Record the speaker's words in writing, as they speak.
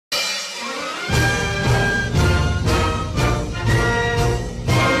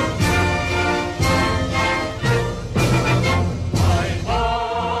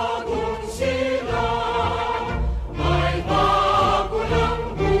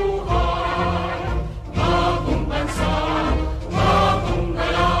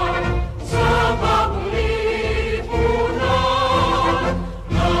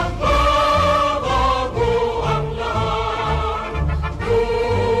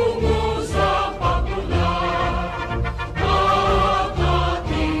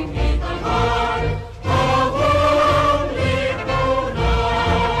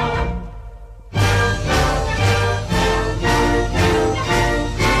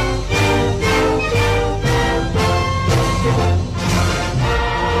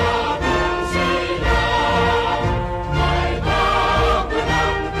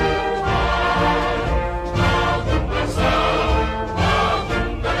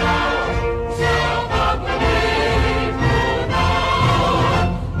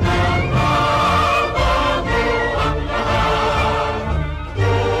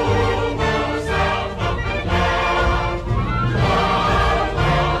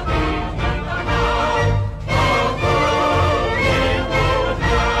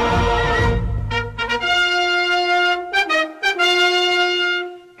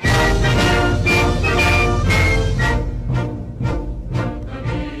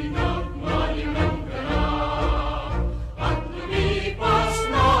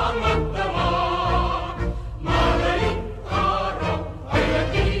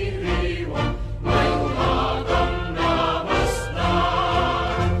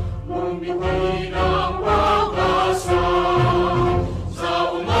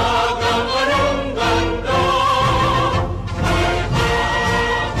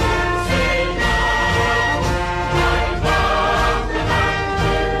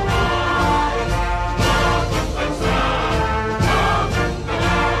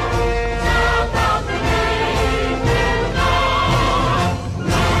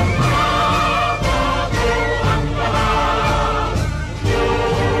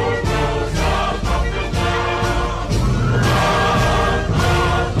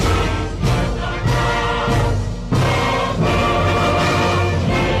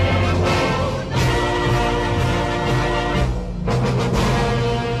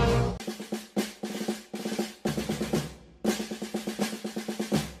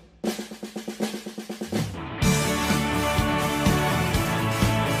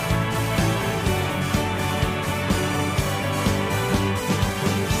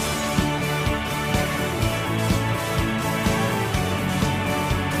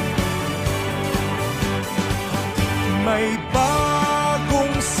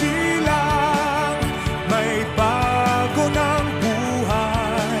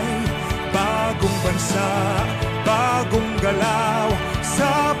bansa, bagong galaw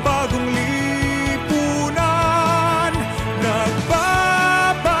sa bagong lipunan. Nagbabago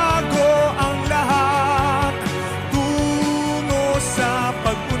ang lahat tungo sa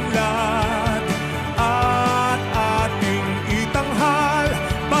pag-unlad at ating itanghal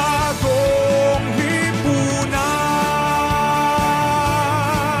bagong lipunan.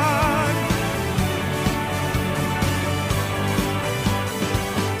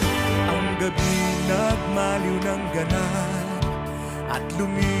 Ang gabi nagmaliw ng ganap at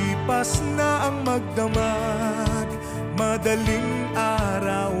lumipas na ang magdamag. Madaling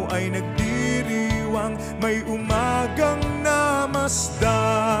araw ay nagdiriwang, may umagang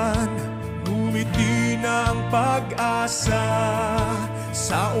namasdan. Ngumiti na ang pag-asa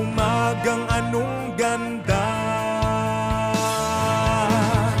sa umagang anong ganda.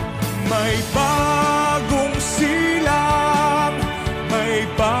 May bagong silang, may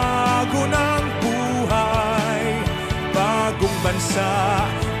bago ng buhay, bagong bansa,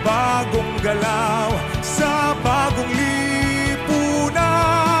 bagong galaw sa bagong lipunan.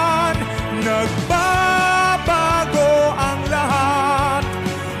 Nagbabago ang lahat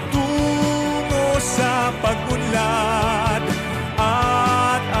tungo sa pag-unlad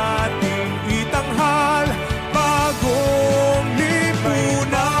at ating itanghal bagong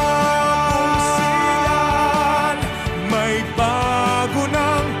lipunan. May bago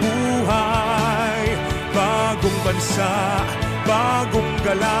ng buhay, bagong bansa, bagong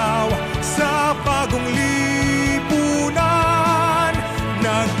galaw sa bagong lipunan.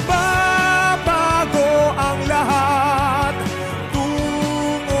 Nagbabago ang lahat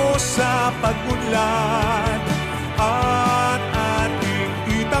tungo sa pag-unlad at ating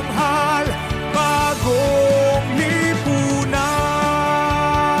itanghal bagong lipunan.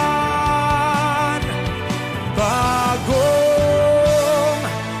 Bagong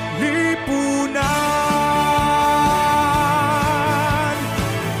lipunan.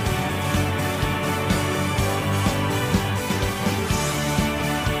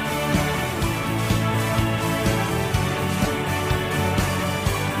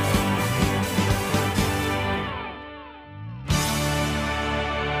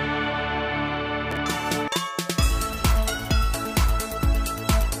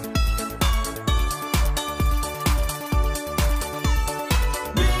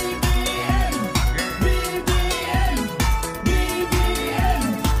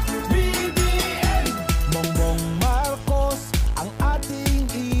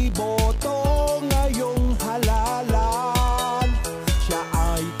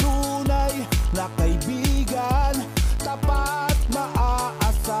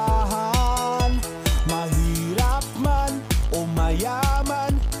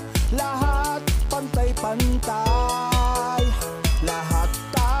 Pantay, lahat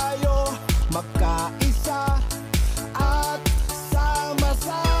tayo magkaisa at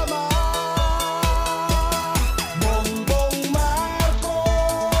sama-sama. Bongbong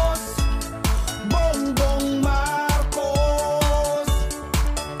Marcos, Bongbong Marcos,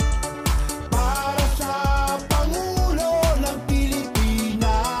 para sa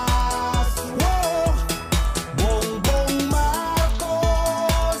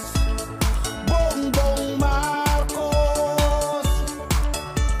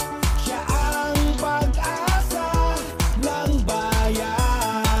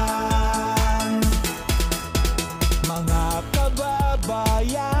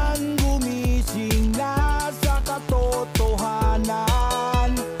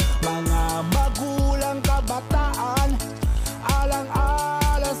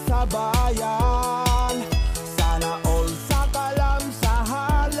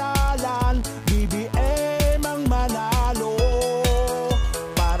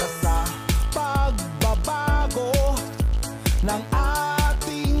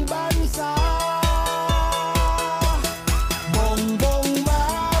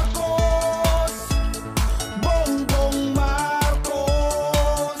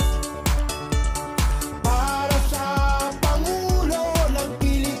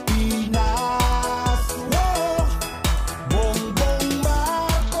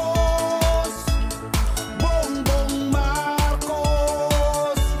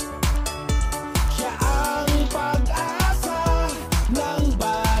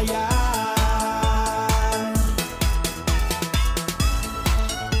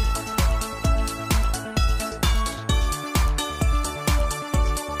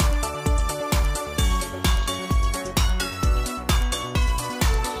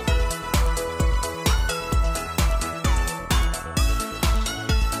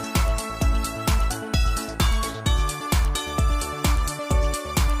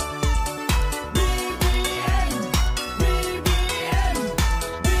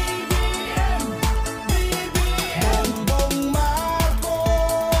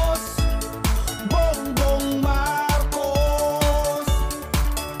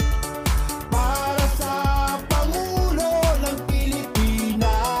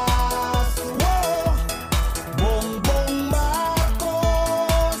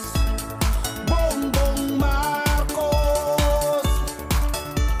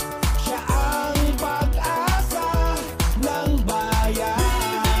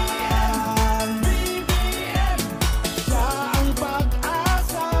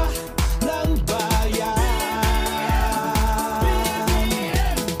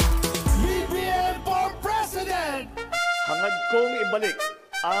bumalik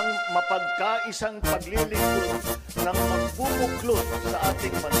ang mapagkaisang paglilingkod ng magbubuklod sa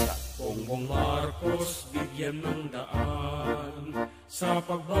ating bansa. Bongbong Marcos, bigyan ng daan sa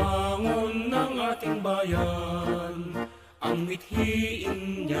pagbangon ng ating bayan. Ang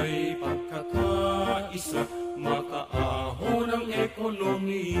mithiin niya'y pagkakaisa, makaahon ang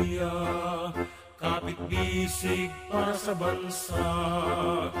ekonomiya, kapit-bisig para sa bansa.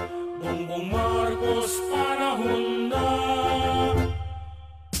 Bongbong Marcos, panahon na.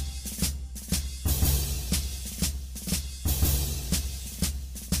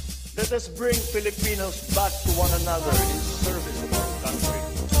 Let us bring Filipinos back to one another in service of our country,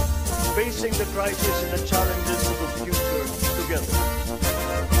 facing the crisis and the challenges of the future together.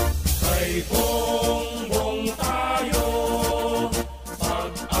 Kay bongbong tayo,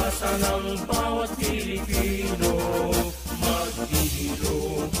 pag-asa ng bawat Pilipino,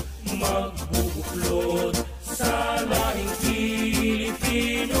 maghihilom, magbubuklod sa lahing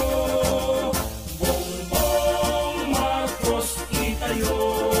Pilipino. Bongbong Marcos itayo,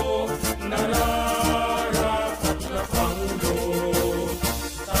 nararapat na Pangulo.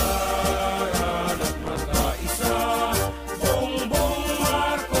 Tara na't magkaisa, Bongbong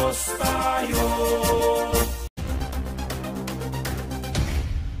Marcos tayo.